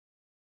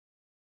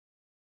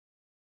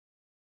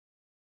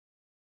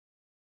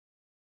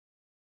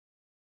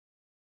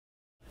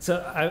So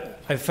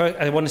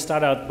I want to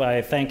start out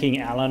by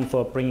thanking Alan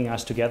for bringing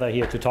us together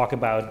here to talk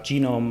about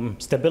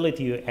genome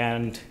stability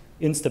and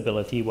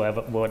instability,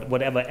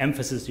 whatever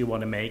emphasis you want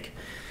to make.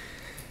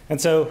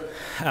 And so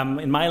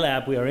in my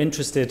lab, we are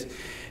interested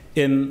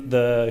in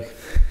the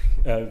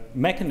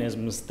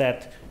mechanisms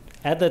that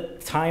at the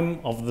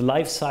time of the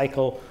life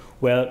cycle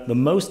where the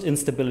most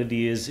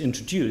instability is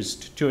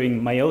introduced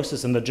during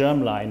meiosis in the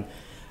germline,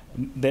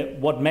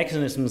 what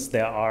mechanisms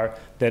there are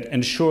that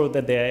ensure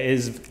that there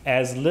is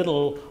as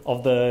little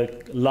of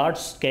the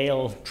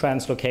large-scale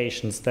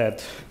translocations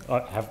that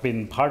have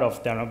been part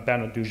of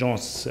Bernard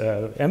Dujon's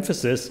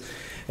emphasis,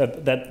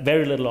 that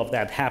very little of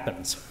that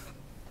happens.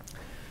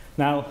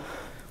 Now,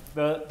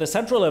 the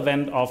central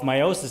event of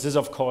meiosis is,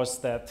 of course,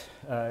 that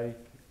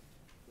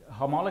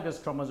homologous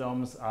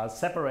chromosomes are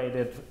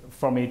separated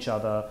from each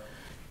other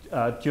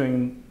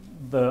during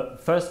the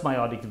first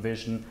meiotic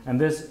division,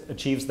 and this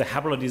achieves the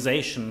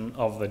hybridization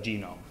of the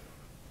genome.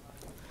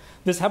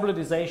 This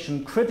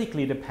hybridization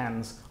critically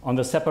depends on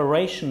the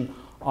separation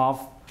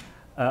of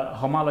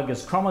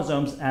homologous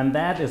chromosomes, and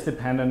that is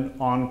dependent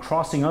on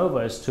crossing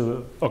overs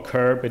to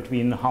occur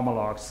between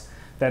homologs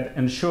that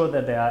ensure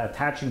that they are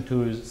attaching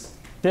to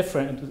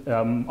different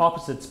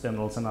opposite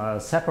spindles and are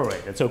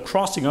separated. So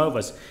crossing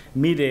overs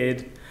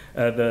mediate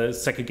the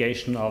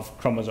segregation of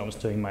chromosomes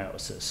during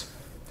meiosis.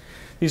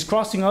 These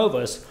crossing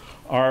overs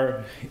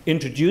are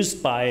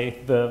introduced by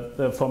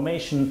the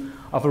formation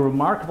of a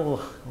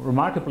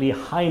remarkably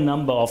high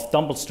number of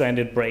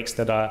double-stranded breaks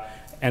that are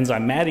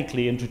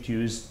enzymatically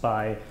introduced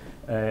by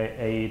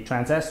a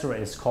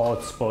transesterase called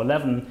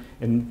SPO11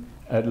 in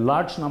a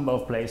large number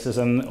of places,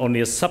 and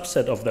only a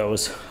subset of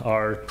those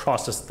are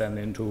processed then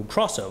into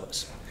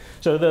crossovers.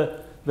 So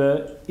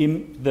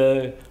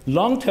the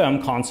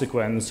long-term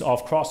consequence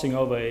of crossing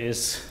over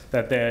is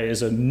that there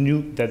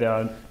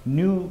are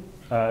new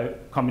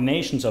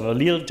combinations of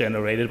allele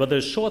generated, but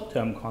the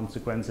short-term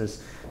consequence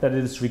is that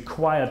it is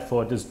required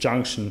for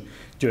disjunction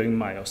during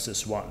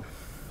meiosis 1.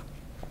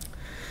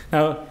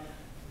 Now,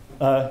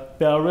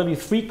 there are really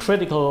three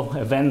critical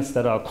events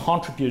that are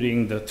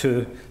contributing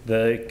to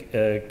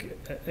the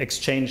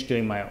exchange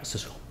during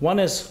meiosis. One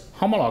is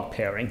homolog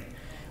pairing.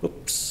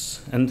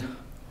 Oops. And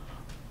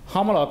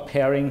homolog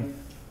pairing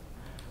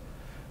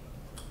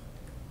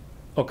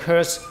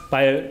occurs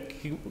by a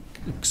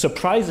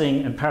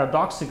surprising and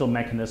paradoxical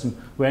mechanism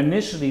where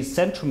initially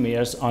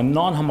centromeres are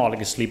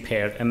non-homologously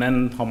paired and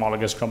then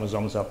homologous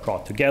chromosomes are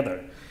brought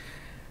together.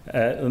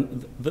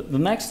 The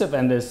next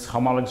event is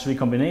homologous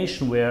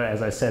recombination, where,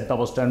 as I said,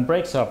 double-strand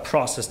breaks are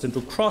processed into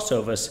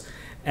crossovers,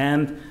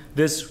 and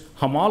this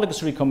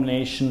homologous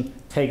recombination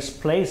takes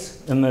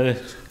place in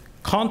the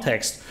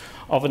context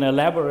of an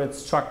elaborate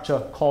structure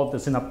called the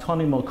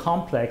synaptonemal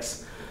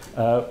complex,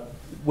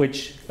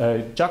 which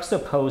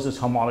juxtaposes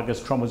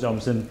homologous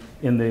chromosomes in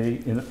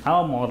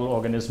our model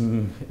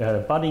organism.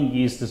 Budding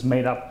yeast is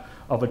made up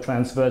of a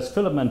transverse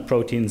filament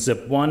protein,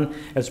 ZIP1,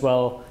 as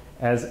well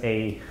as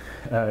a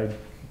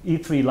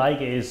E3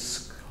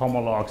 ligase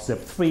homolog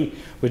ZIP3,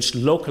 which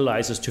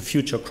localizes to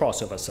future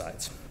crossover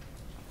sites.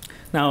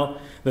 Now,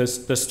 the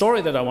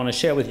story that I want to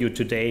share with you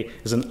today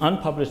is an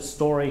unpublished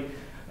story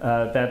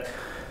that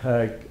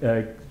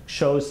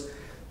shows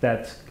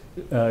that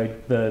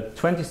the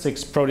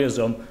 26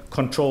 proteasome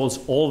controls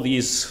all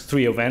these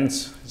three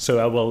events. So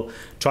I will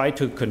try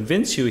to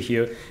convince you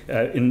here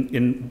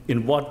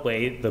in what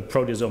way the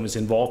proteasome is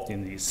involved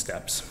in these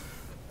steps.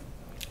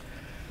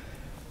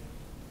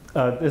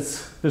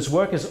 This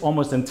work is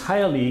almost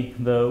entirely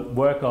the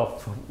work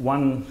of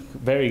one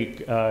very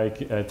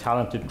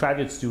talented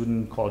graduate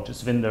student called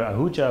Jasvinder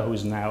Ahuja, who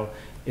is now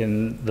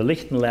in the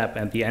Lichten lab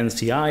and the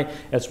NCI,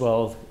 as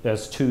well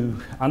as two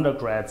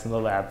undergrads in the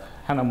lab,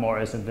 Hannah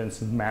Morris and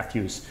Vincent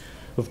Matthews,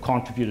 who've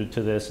contributed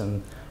to this,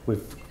 and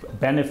we've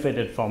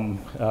benefited from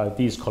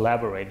these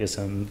collaborators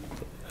and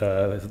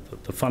the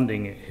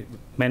funding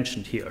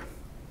mentioned here.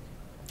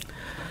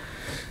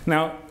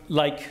 Now,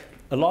 like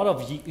a lot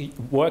of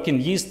work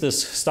in yeast,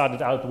 this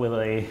started out with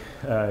a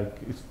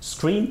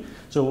screen.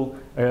 So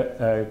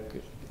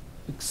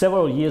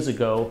several years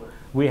ago,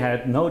 we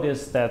had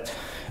noticed that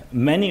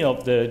many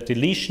of the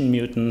deletion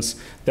mutants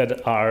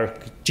that are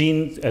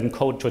genes and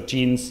code for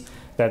genes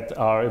that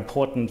are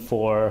important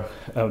for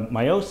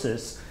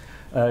meiosis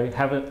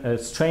have a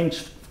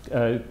strange,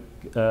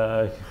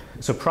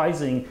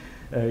 surprising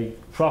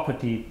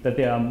property that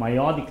they are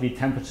meiotically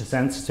temperature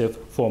sensitive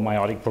for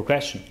meiotic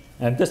progression.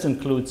 And this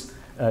includes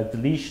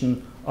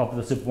deletion of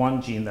the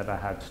ZIP1 gene that I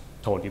had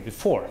told you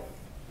before.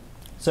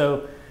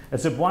 So a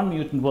ZIP1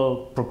 mutant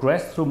will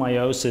progress through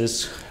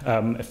meiosis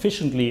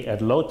efficiently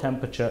at low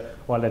temperature,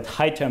 while at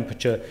high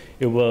temperature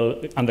it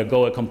will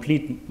undergo a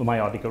complete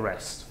meiotic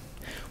arrest.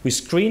 We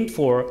screened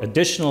for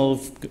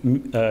additional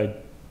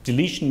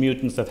deletion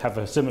mutants that have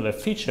a similar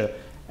feature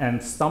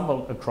and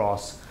stumbled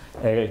across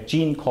a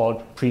gene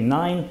called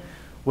PRE9,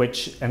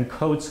 which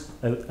encodes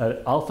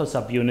an alpha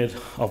subunit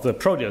of the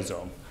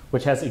proteasome,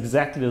 which has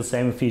exactly the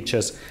same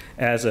features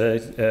as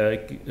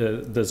the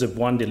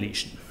ZIP1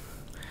 deletion.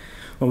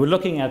 When we're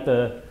looking at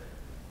the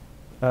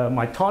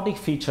mitotic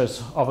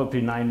features of a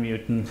P9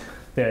 mutant,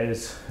 there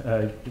is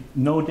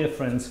no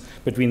difference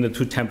between the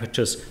two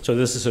temperatures. So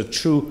this is a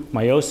true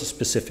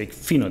meiosis-specific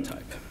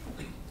phenotype.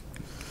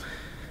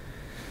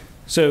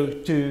 So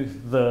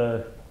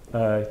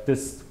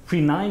this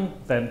P9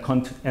 then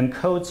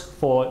encodes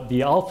for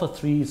the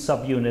alpha-3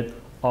 subunit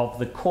of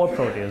the core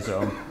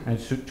proteasome. And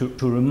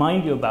to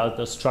remind you about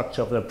the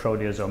structure of the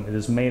proteasome, it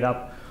is made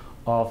up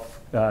of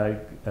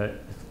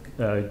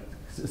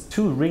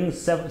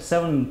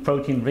seven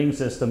protein ring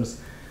systems,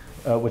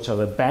 which are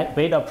the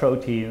beta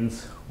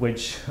proteins,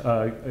 which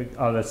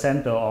are the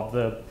center of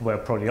where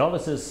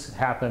proteolysis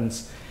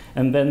happens.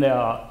 And then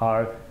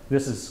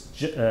this is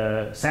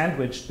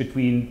sandwiched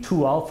between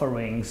two alpha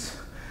rings,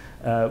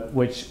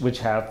 which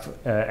have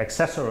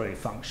accessory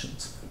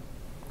functions.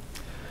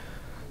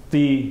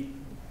 The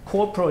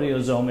core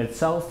proteasome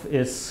itself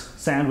is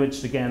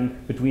sandwiched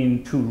again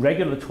between two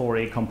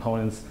regulatory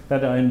components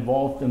that are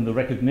involved in the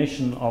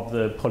recognition of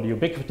the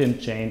polyubiquitin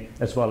chain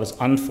as well as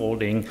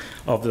unfolding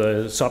of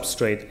the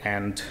substrate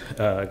and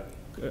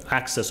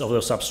access of the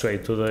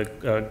substrate to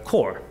the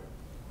core.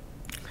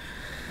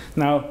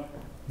 Now,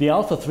 the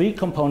alpha-3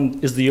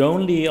 component is the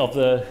only of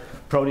the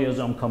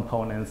proteasome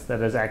components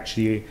that is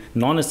actually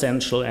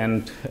non-essential,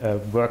 and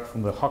work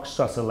from the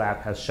Hochstrasser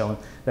lab has shown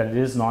that it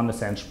is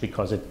non-essential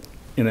because it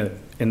in a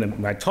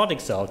mitotic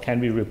cell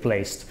can be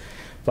replaced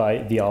by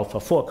the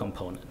alpha-4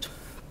 component.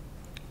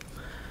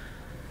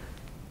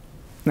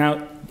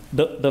 Now,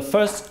 the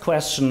first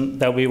question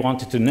that we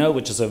wanted to know,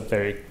 which is a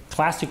very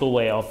classical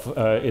way of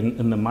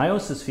in the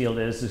meiosis field,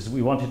 is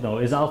we want to know,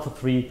 is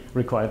alpha-3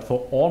 required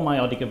for all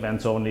meiotic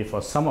events or only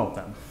for some of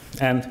them?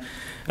 And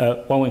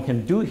what one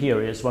can do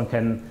here is one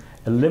can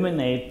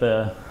eliminate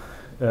the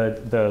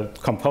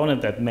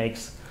component that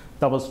makes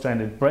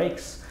double-stranded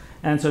breaks.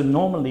 And so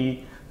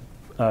normally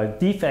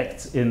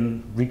defects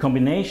in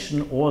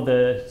recombination or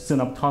the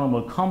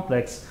synaptonemal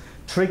complex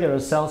trigger a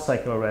cell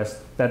cycle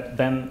arrest that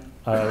then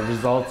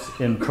results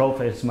in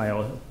prophase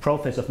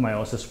of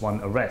meiosis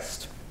 1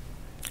 arrest.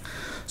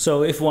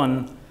 So if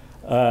one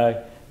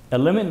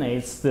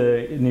eliminates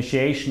the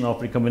initiation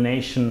of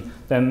recombination,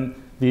 then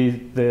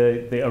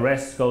the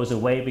arrest goes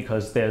away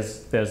because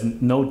there's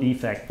no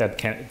defect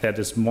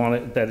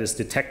that is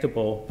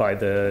detectable by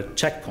the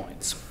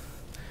checkpoints.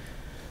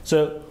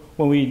 So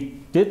when we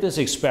did this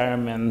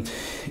experiment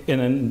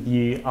in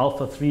the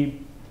alpha-3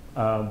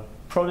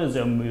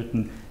 proteasome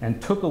mutant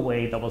and took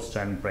away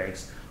double-strand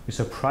breaks, we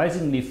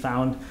surprisingly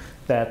found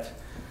that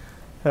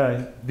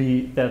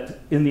that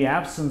in the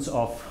absence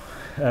of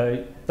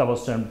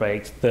double-strand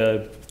breaks,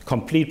 the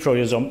complete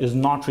proteasome is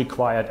not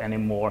required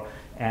anymore,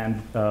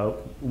 and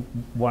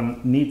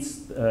one needs,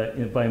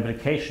 by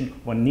implication,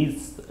 one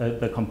needs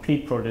the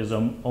complete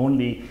proteasome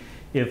only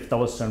if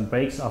double-strand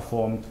breaks are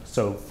formed.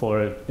 So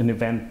for an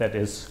event that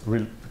is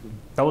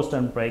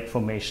double-strand break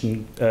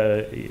formation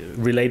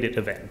related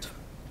event.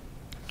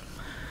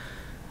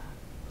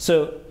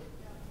 So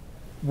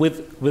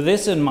with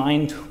this in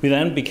mind, we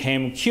then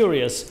became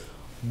curious,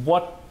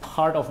 what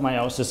part of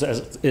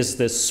meiosis is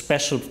this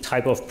special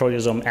type of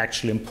proteasome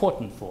actually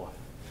important for?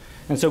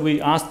 And so we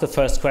asked the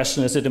first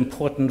question, is it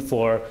important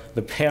for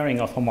the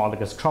pairing of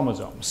homologous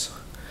chromosomes?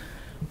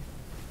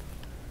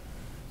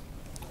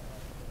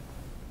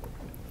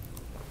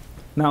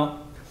 Now,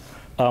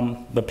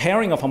 the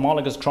pairing of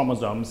homologous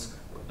chromosomes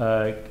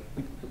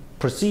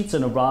proceeds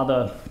in a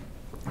rather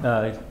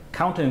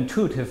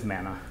counterintuitive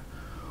manner,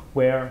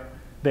 where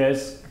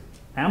there's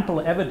ample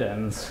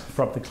evidence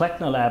from the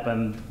Kleckner lab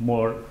and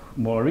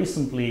more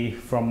recently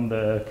from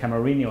the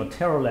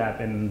Camarino-Otero lab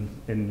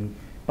in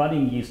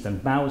budding yeast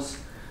and mouse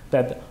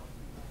that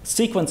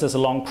sequences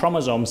along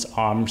chromosome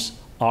arms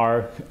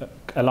are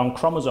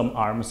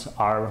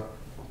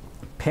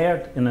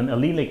paired in an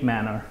allelic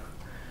manner.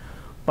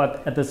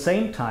 But at the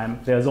same time,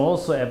 there's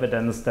also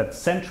evidence that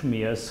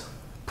centromeres,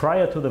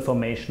 prior to the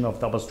formation of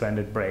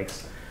double-stranded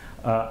breaks,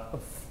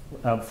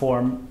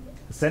 form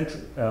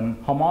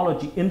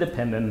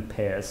homology-independent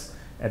pairs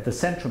at the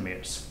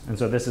centromeres. And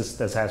so this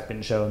has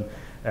been shown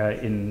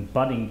in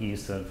budding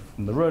yeast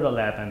from the Roeder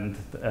lab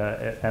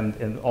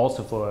and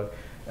also for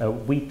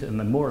wheat in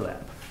the Moore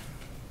lab.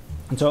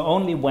 And so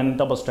only when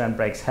double-strand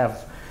breaks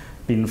have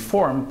been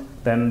formed,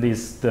 then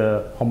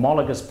the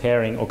homologous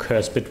pairing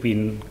occurs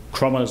between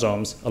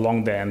chromosomes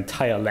along their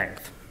entire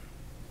length.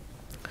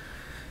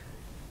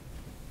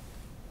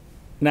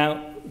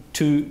 Now,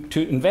 to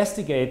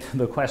investigate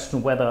the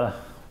question whether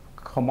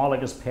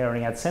homologous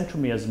pairing at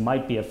centromeres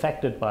might be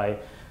affected by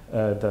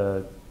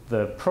the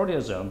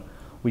proteasome,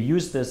 we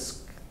use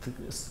this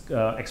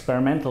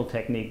experimental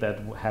technique that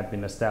had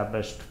been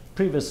established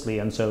previously.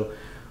 And so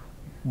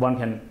one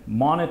can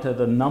monitor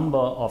the number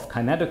of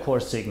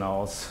kinetochore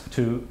signals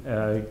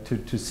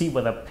to see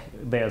whether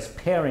there's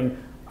pairing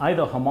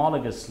either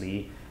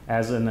homologously,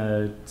 as in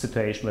a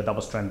situation where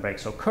double-strand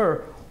breaks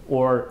occur,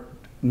 or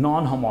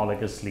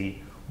non-homologously,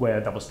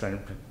 where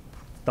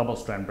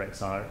double-strand breaks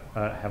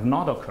have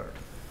not occurred.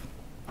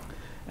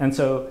 And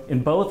so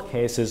in both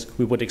cases,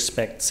 we would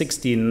expect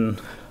 16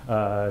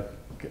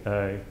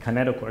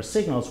 kinetochore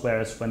signals,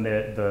 whereas when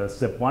the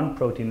ZIP1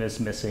 protein is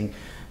missing,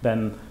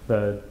 then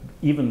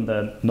even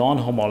the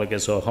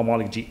non-homologous or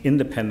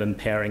homology-independent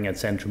pairing at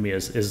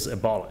centromeres is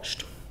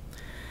abolished.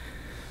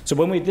 So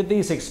when we did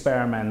these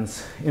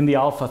experiments in the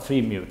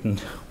alpha-3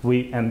 mutant,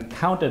 and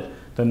counted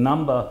the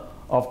number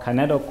of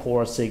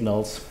kinetochore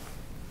signals,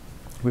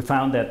 we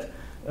found that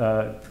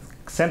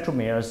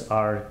centromeres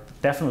are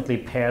definitely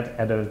paired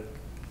at a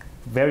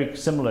very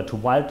similar to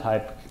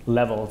wild-type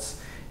levels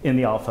in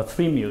the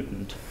alpha-3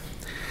 mutant.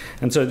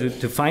 And so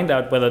to find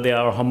out whether they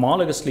are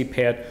homologously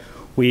paired,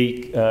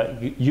 we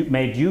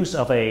made use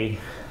of a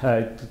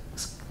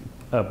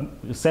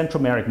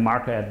centromeric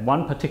marker at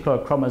one particular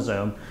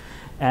chromosome.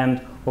 And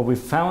what we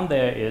found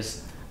there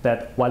is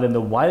that while in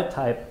the wild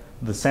type,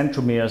 the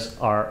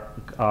centromeres are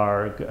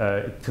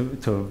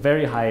to a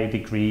very high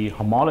degree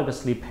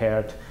homologously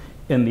paired,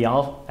 in the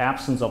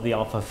absence of the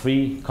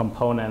alpha-3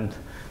 component,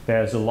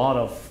 there's a lot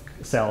of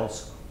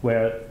cells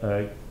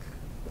where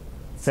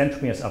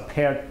centromeres are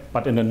paired,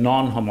 but in a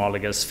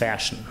non-homologous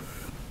fashion.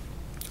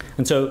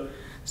 And so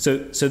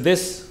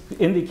this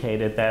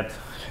indicated that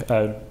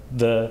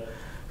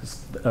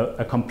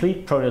a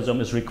complete proteasome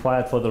is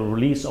required for the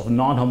release of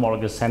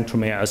non-homologous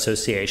centromere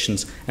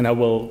associations. And I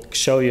will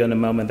show you in a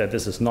moment that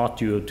this is not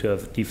due to a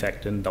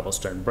defect in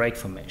double-strand break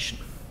formation.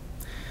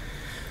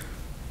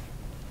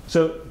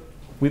 So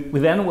we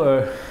then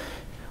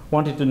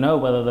wanted to know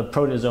whether the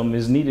proteasome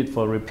is needed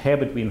for repair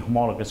between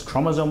homologous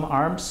chromosome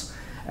arms.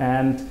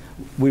 And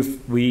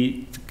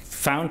we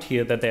found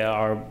here that there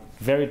are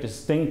very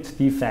distinct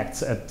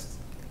defects at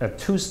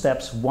two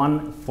steps.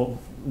 One,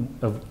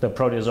 the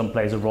proteasome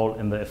plays a role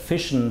in the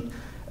efficient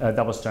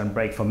double-strand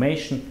break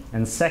formation,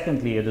 and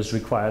secondly, it is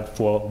required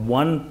for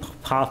one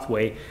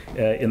pathway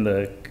in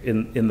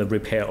the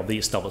repair of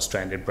these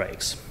double-stranded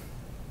breaks.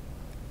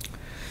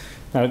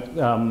 Now,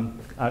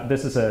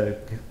 this is a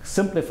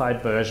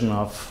simplified version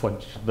of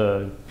what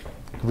the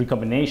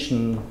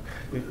recombination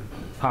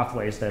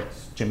pathways that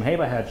Jim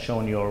Haber had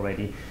shown you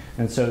already.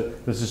 And so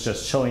this is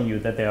just showing you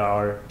that there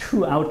are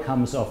two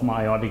outcomes of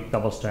meiotic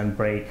double-strand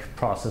break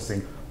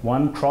processing.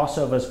 One,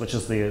 crossovers, which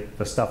is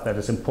the stuff that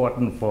is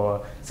important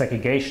for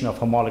segregation of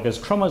homologous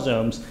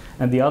chromosomes,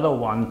 and the other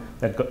one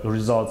that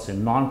results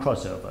in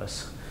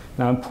non-crossovers.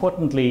 Now,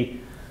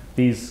 importantly,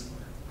 these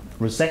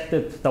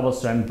resected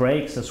double-strand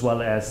breaks, as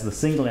well as the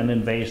single-end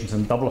invasions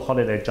and double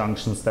holiday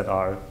junctions that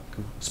are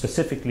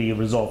specifically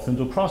resolved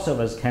into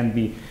crossovers, can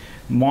be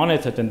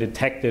monitored and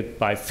detected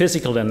by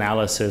physical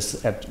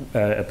analysis at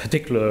a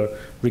particular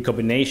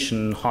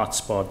recombination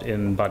hotspot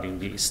in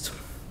budding yeast.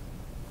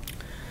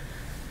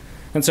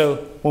 And so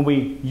when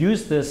we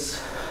use this,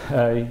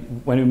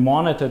 when we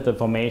monitored the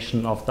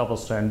formation of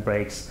double-strand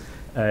breaks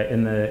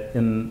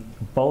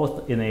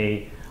both in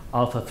a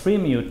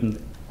alpha-3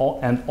 mutant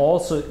and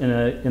also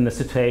in a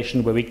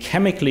situation where we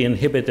chemically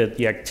inhibited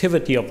the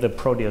activity of the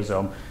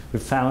proteasome, we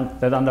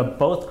found that under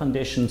both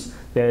conditions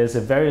there is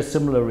a very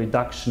similar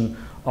reduction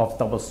of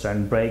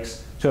double-strand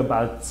breaks to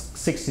about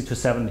 60 to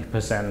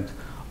 70%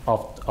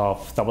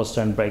 of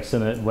double-strand breaks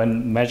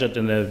when measured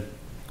in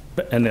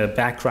a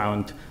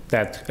background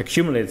that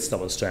accumulates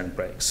double-strand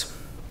breaks.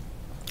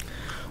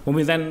 When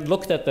we then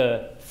looked at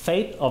the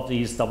fate of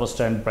these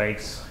double-strand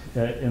breaks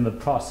in the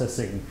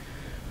processing,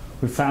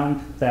 we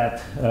found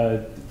that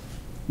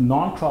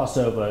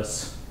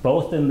non-crossovers,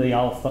 both in the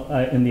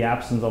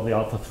absence of the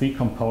alpha-3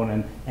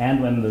 component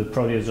and when the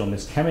proteasome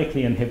is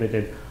chemically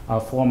inhibited,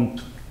 are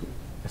formed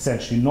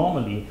essentially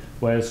normally,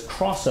 whereas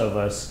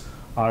crossovers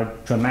are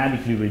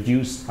dramatically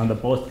reduced under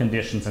both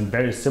conditions and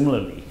very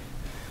similarly.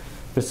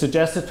 This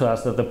suggested to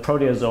us that the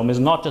proteasome is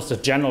not just a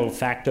general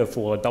factor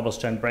for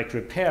double-strand break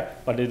repair,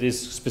 but it is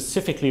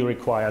specifically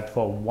required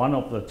for one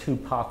of the two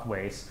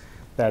pathways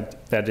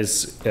that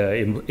is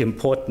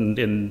important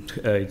in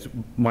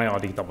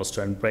meiotic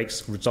double-strand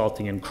breaks,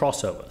 resulting in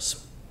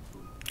crossovers.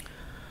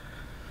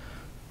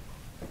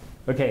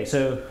 Okay,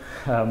 so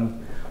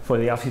for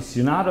the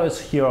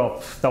aficionados here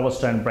of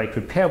double-strand break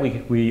repair,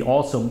 we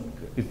also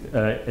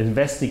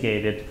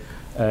investigated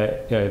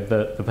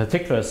the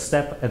particular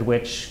step at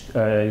which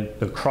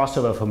the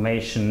crossover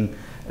formation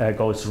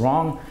goes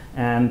wrong.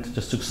 And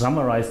just to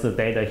summarize the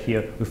data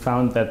here, we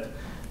found that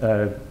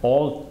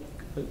all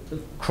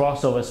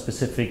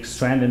crossover-specific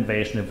strand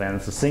invasion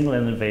events, the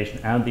single-end invasion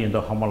and the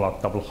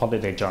interhomolog double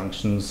holiday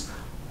junctions,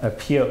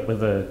 appear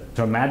with a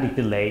dramatic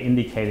delay,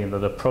 indicating that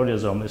the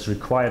proteasome is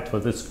required for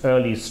this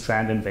early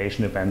strand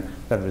invasion event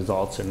that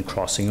results in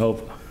crossing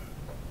over.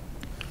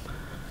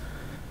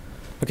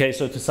 Okay,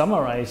 so to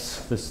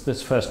summarize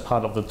this first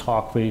part of the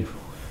talk, we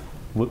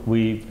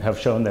have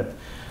shown that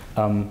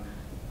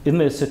in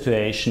this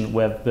situation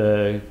where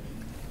the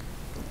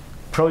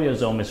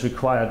proteasome is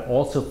required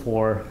also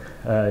for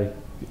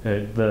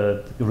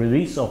the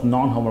release of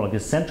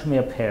non-homologous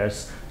centromere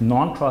pairs,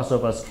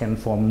 non-crossovers can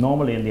form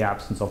normally in the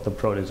absence of the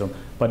proteasome,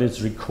 but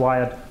it's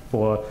required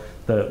for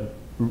the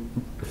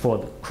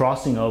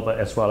crossing over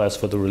as well as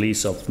for the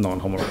release of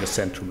non-homologous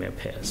centromere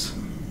pairs.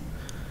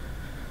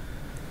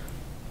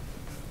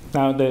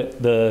 Now,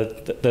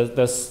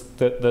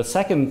 the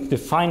second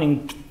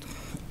defining,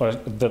 or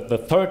the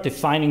third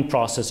defining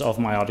process of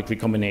meiotic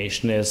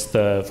recombination is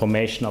the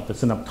formation of the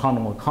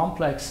synaptonemal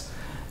complex.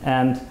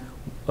 And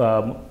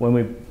when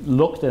we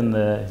looked in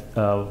the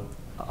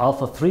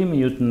alpha-3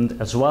 mutant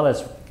as well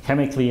as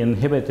chemically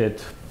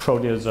inhibited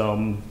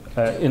proteasome,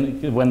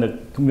 when the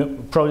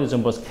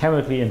proteasome was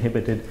chemically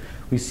inhibited,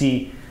 we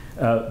see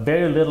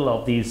very little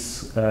of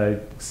these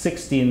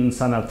 16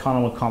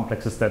 synaptonemal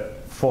complexes that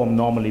form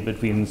normally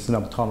between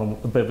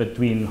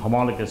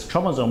homologous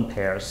chromosome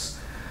pairs.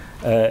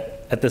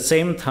 At the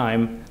same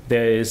time,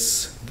 there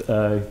is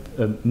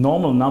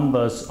normal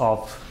numbers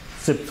of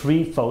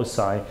CYP3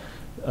 foci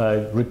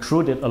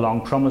recruited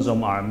along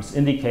chromosome arms,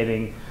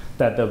 indicating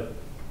that the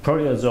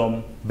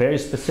proteasome very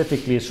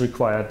specifically is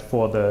required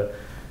for the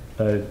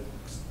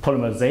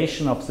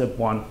polymerization of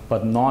CYP1,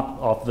 but not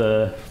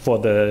for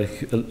the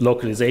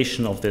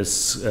localization of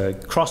this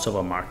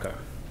crossover marker.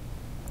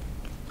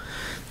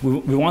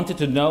 We wanted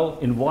to know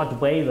in what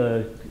way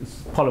the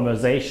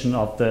polymerization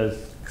of the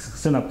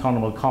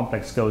synaptonemal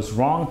complex goes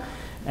wrong,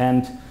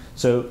 and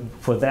so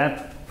for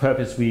that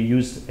purpose we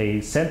used a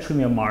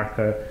centromere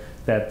marker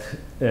that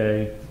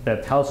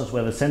tells us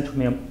where the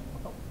centromeres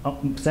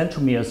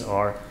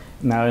are.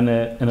 Now,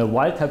 in a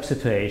wild-type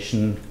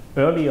situation,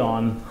 early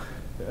on,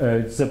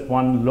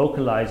 CYP1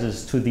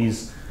 localizes to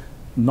these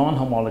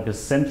non-homologous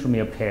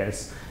centromere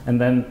pairs, and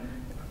then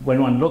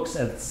when one looks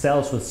at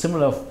cells with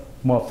similar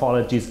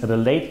morphologies at a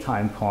late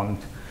time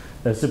point,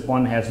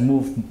 CYP1 has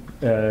moved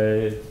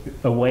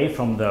away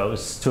from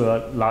those to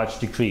a large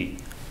degree.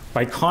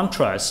 By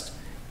contrast,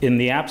 in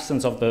the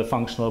absence of the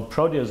functional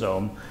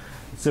proteasome,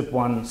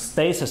 CYP1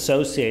 stays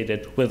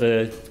associated with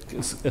the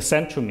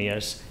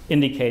centromeres,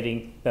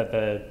 indicating that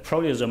the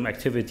proteasome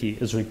activity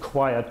is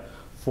required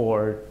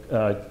for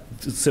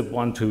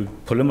CYP1 to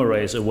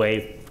polymerase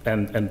away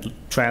and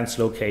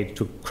translocate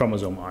to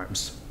chromosome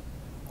arms.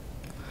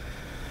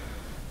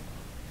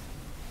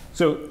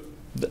 So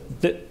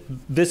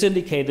this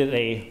indicated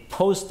a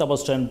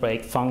post-double-strand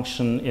break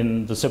function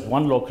in the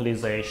CYP1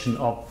 localization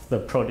of the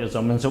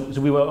proteasome. And so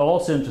we were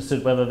also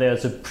interested whether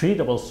there's a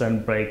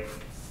pre-double-strand break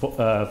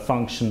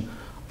function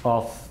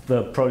of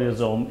the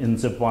proteasome in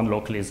CYP1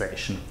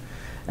 localization.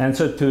 And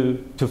so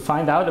to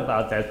find out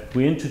about that,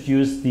 we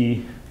introduced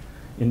the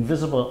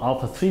invisible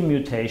alpha-3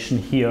 mutation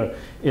here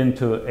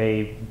into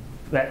a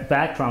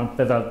background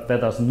that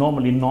does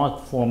normally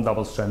not form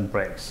double-strand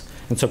breaks.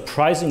 And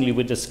surprisingly,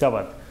 we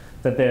discovered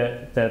that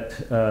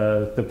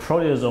the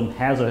proteasome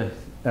has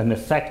an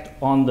effect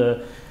on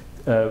the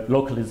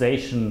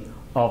localization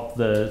of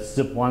the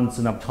CYP1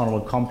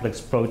 synaptonemal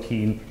complex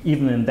protein,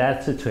 even in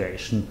that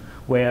situation,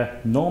 where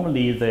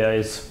normally there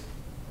is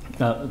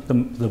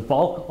the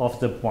bulk of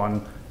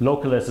CYP1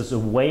 localizes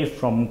away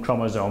from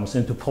chromosomes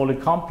into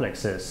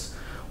polycomplexes,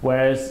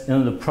 whereas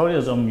in the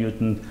proteasome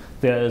mutant,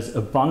 there is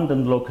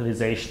abundant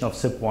localization of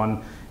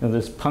CYP1 in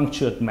this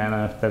punctured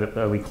manner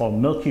that we call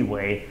Milky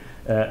Way,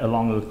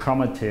 along with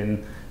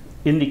chromatin,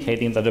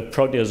 indicating that a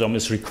proteasome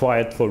is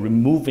required for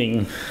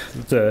removing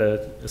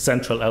the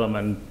central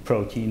element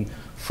protein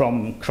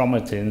from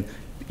chromatin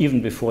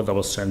even before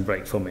double-strand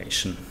break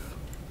formation.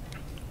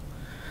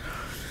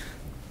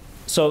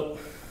 So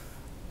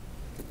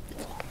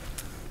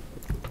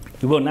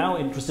we were now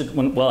interested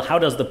in, well, how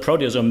does the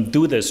proteasome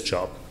do this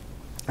job?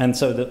 And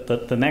so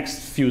the next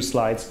few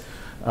slides,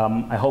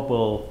 I hope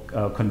will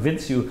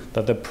convince you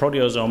that the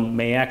proteasome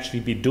may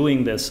actually be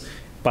doing this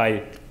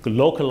by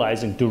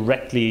localizing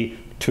directly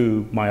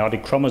to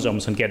meiotic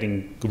chromosomes and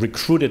getting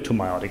recruited to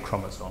meiotic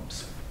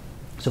chromosomes.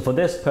 So for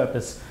this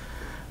purpose,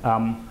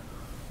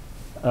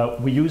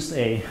 we used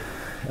a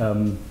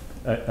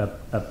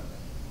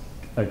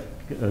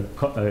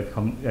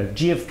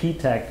GFP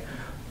tag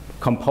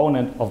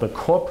component of the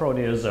core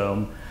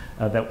proteasome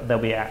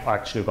that we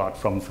actually got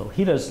from Phil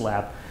Heater's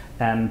lab,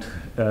 and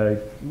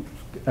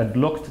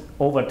looked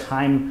over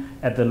time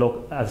at the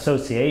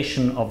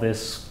association of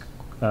this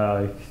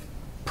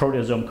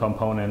proteasome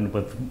component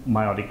with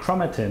meiotic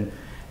chromatin,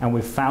 and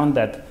we found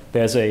that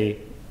there's a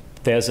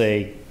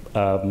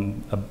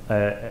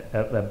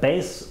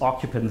base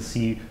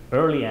occupancy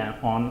early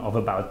on of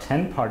about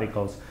 10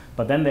 particles,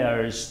 but then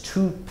there is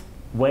 2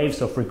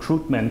 waves of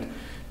recruitment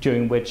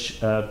during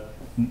which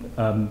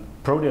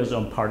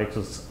proteasome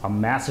particles are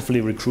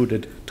massively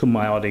recruited to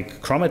meiotic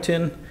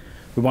chromatin.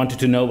 We wanted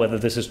to know whether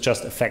this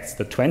just affects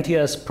the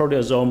 20S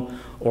proteasome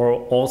or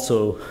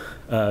also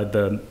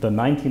the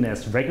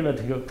 19S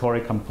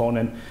regulatory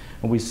component.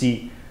 And we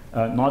see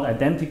not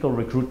identical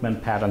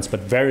recruitment patterns,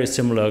 but very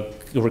similar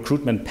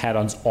recruitment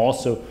patterns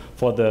also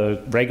for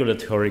the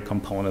regulatory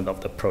component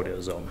of the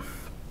proteasome.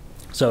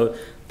 So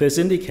this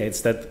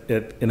indicates that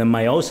in a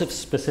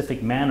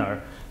meiosis-specific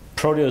manner,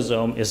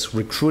 proteasome is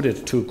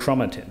recruited to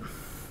chromatin.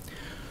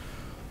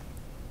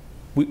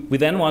 We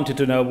then wanted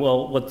to know,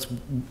 well,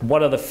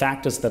 what are the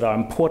factors that are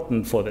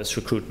important for this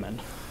recruitment?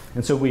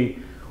 And so we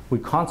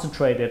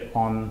concentrated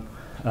on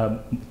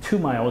 2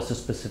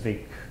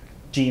 meiosis-specific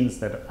genes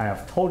that I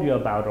have told you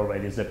about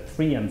already,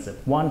 ZIP3 and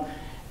ZIP1,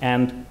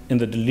 And in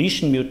the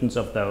deletion mutants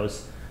of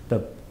those,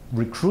 the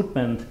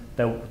recruitment,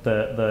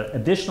 the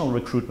additional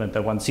recruitment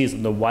that one sees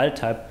in the wild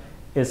type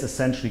is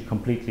essentially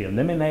completely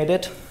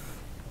eliminated.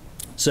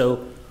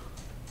 So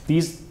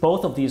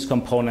both of these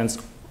components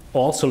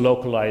also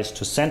localize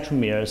to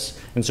centromeres,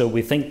 and so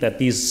we think that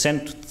these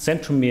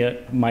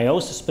centromere,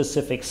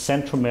 meiosis-specific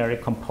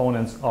centromeric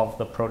components of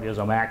the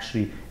proteasome are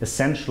actually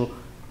essential.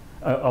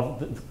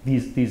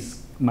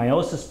 These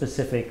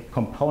meiosis-specific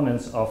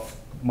components of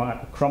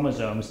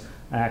chromosomes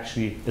are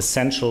actually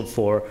essential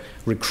for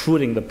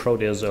recruiting the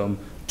proteasome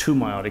to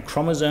meiotic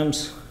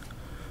chromosomes.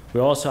 We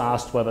also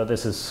asked whether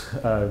this is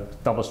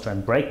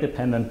double-strand break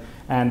dependent,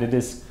 and it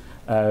is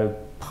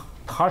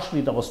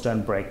partially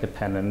double-strand break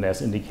dependent,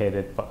 as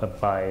indicated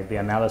by the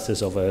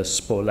analysis of a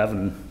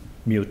SPO11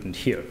 mutant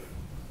here.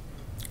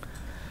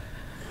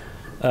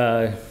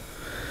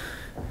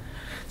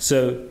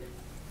 So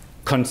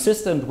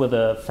consistent with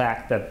the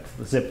fact that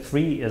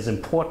ZIP3 is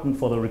important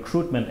for the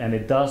recruitment, and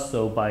it does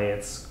so by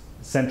its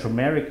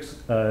centromeric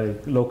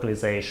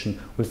localization,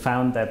 we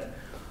found that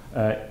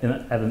at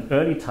an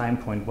early time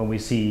point when we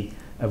see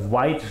a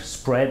wide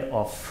spread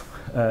of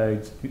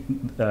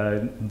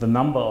the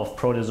number of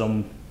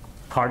proteasome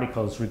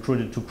particles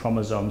recruited to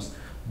chromosomes,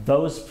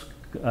 those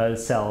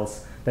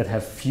cells that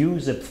have few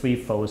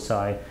ZIP3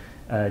 foci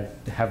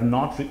have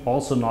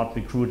also not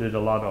recruited a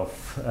lot of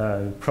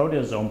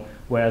proteasome,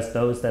 whereas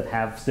those that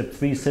have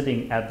ZIP3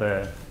 sitting at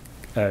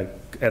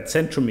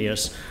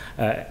centromeres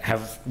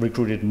have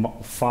recruited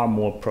far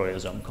more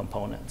proteasome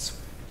components.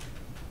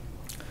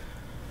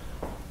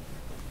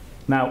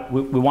 Now,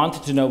 we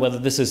wanted to know whether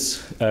this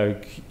is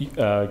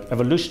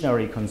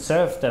evolutionary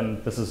conserved,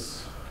 and this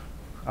is,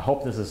 I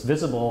hope this is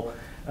visible,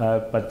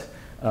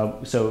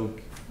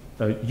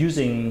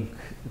 using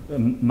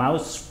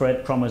mouse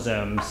spread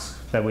chromosomes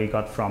that we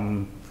got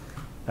from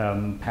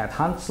Pat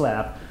Hunt's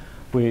lab,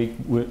 we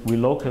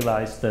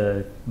localized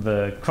the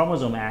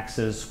chromosome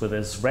axis with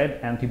this red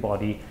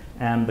antibody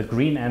and the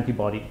green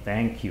antibody.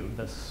 Thank you.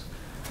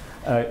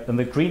 And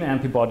the green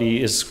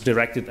antibody is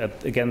directed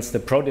against the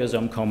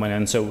proteasome component,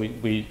 and so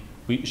we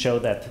show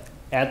that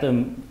at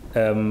the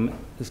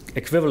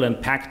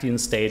equivalent pactine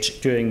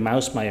stage during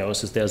mouse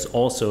meiosis, there's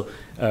also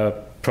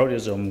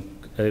proteasome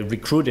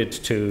recruited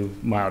to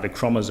meiotic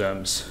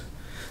chromosomes.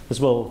 This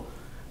will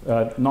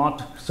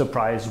not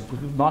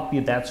be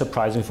that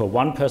surprising for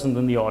one person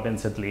in the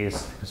audience at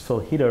least, because Phil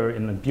Heder,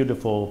 in a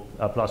beautiful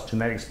PLOS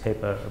Genetics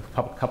paper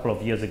a couple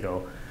of years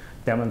ago,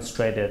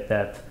 demonstrated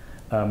that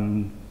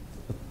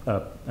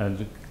a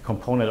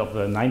component of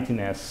the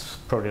 19S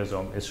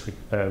proteasome is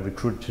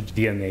recruited to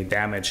DNA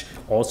damage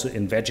also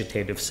in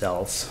vegetative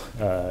cells,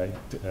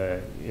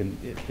 in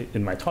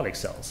mitotic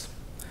cells.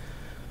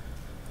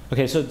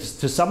 Okay, so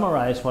to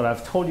summarize what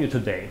I've told you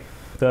today,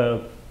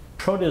 the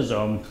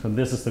proteasome, and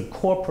this is the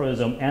core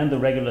proteasome and the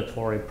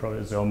regulatory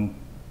proteasome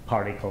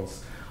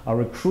particles, are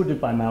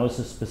recruited by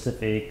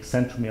meiosis-specific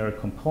centromeric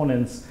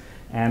components,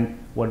 and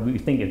what we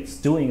think it's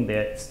doing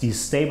there is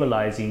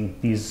destabilizing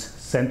these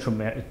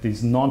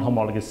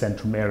non-homologous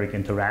centromeric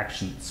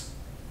interactions.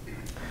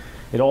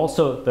 The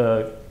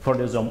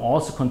proteasome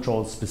also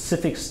controls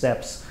specific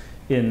steps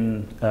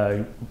in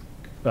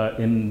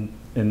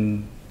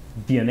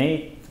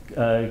DNA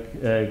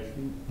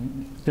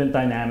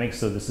dynamics.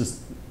 So this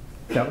is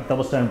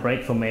double-strand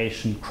break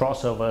formation,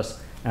 crossovers,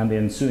 and the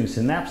ensuing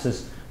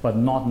synapses, but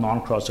not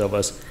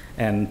non-crossovers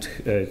and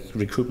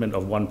recruitment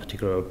of one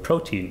particular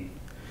protein.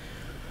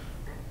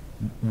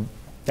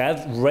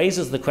 That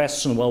raises the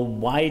question, well,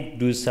 why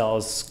do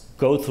cells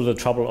go through the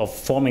trouble of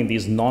forming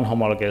these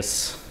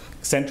non-homologous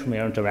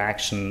centromere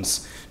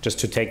interactions just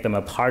to take them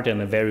apart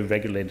in a very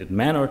regulated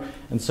manner?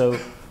 And so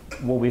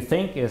what we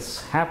think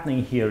is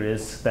happening here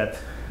is that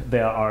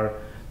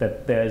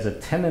there is a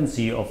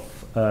tendency of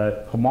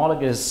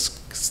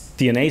homologous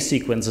DNA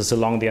sequences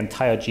along the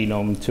entire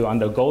genome to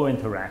undergo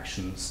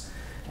interactions.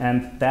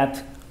 And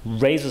that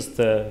raises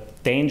the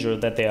danger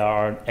that there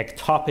are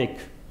ectopic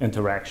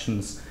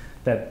interactions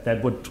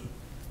that would,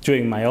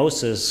 during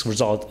meiosis,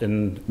 result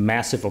in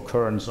massive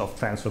occurrence of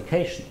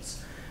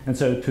translocations. And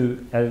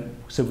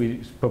so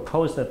we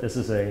propose that this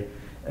is a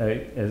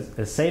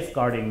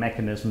safeguarding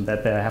mechanism,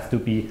 that there have to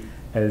be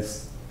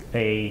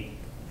a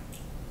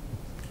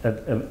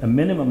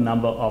minimum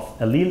number of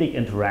allelic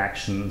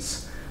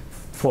interactions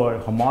for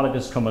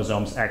homologous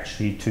chromosomes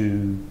actually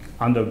to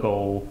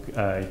undergo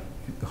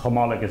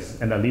homologous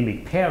and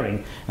allelic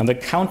pairing. And the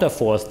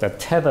counterforce that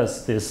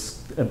tethers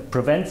this,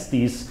 prevents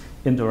these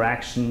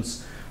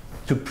interactions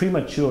to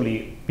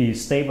prematurely be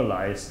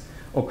stabilized,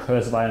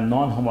 occurs via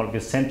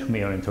non-homologous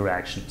centromere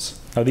interactions.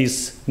 Now,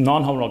 these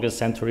non-homologous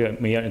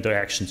centromere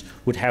interactions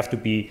would have to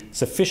be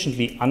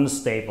sufficiently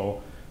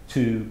unstable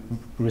to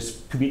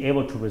be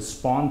able to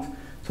respond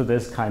to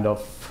this kind of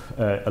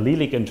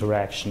allelic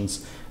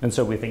interactions. And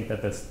so we think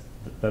that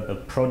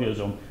the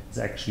proteasome is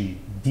actually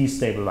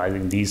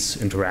destabilizing these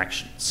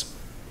interactions.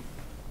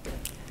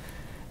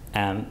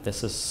 And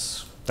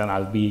then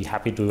I'll be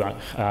happy to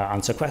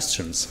answer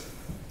questions.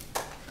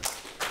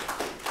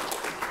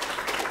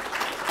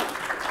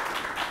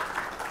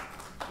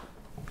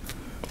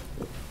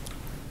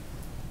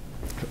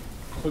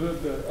 For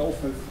the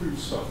alpha 3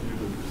 subunit,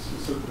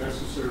 is it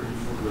necessary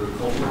for the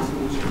complex?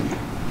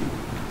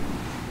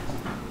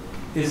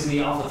 Is the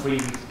alpha 3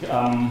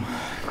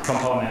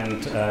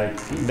 component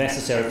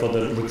necessary for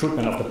the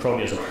recruitment of the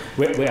proteasome?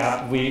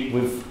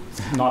 We've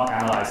not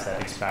analyzed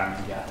that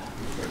experiment yet.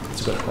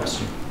 It's a good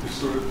question.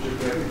 Is there a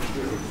genetic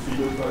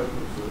phenotype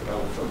of the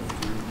alpha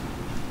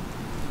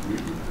 3?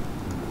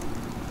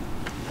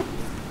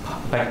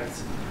 But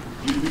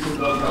You can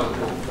not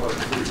have alpha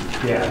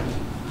 3. yeah.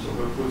 So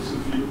what's the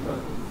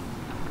phenotype?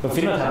 The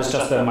phenotype is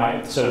just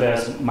so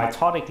there's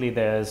mitotically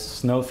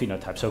there's no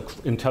phenotype. So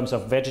in terms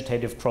of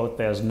vegetative growth,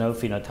 there's no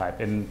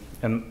phenotype. In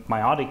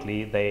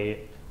meiotically,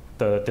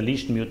 the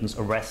deletion mutants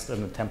arrest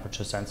in a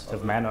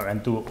temperature-sensitive manner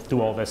and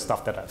do all this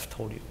stuff that I've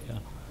told you. Yeah.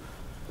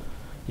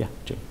 Yeah,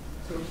 Jim.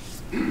 So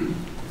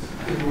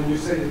when you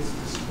say it's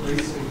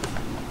displacing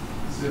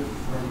zip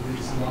from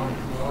these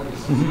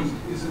non-commodities,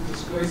 is it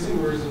displacing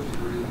or is it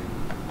degrading?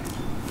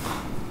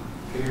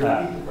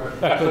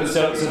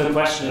 So the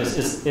question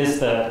is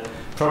the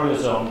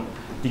proteasome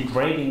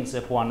degrading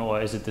ZIP1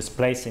 or is it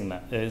displacing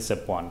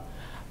ZIP1?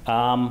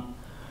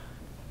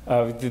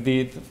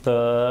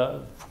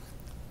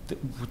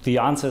 The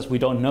answer is we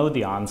don't know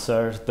the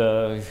answer.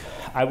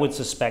 I would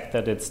suspect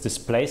that it's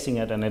displacing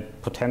it and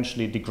it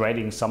potentially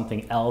degrading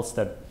something else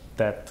that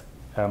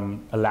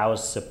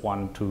allows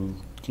ZIP1 to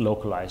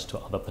localize to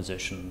other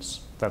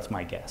positions. That's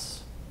my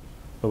guess.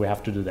 But we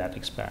have to do that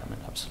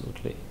experiment,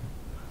 absolutely.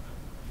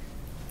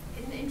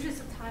 In the interest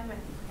of time, I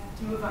think we have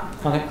to move on.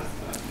 Okay.